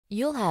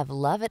You'll have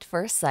love at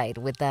first sight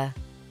with the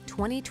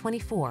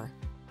 2024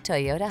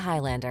 Toyota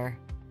Highlander.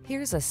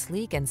 Here's a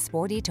sleek and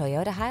sporty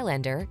Toyota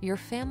Highlander your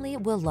family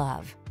will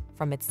love.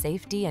 From its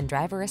safety and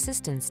driver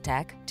assistance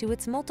tech to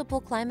its multiple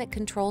climate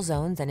control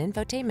zones and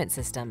infotainment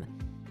system,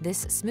 this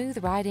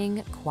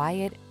smooth-riding,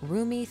 quiet,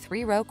 roomy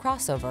three-row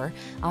crossover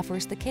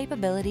offers the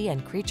capability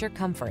and creature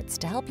comforts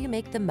to help you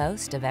make the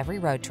most of every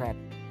road trip.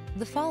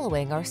 The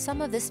following are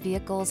some of this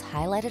vehicle's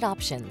highlighted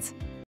options: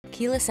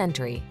 keyless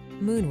entry,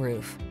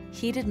 moonroof,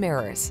 heated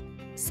mirrors,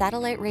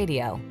 satellite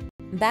radio,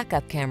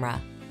 backup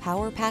camera,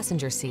 power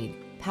passenger seat,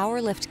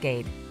 power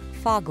liftgate,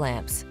 fog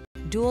lamps,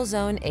 dual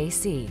zone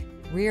AC,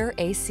 rear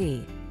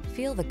AC.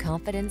 Feel the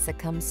confidence that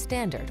comes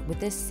standard with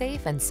this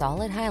safe and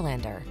solid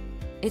Highlander.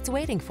 It's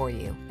waiting for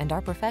you, and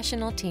our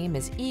professional team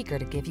is eager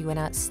to give you an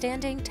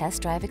outstanding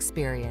test drive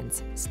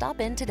experience.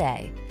 Stop in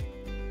today.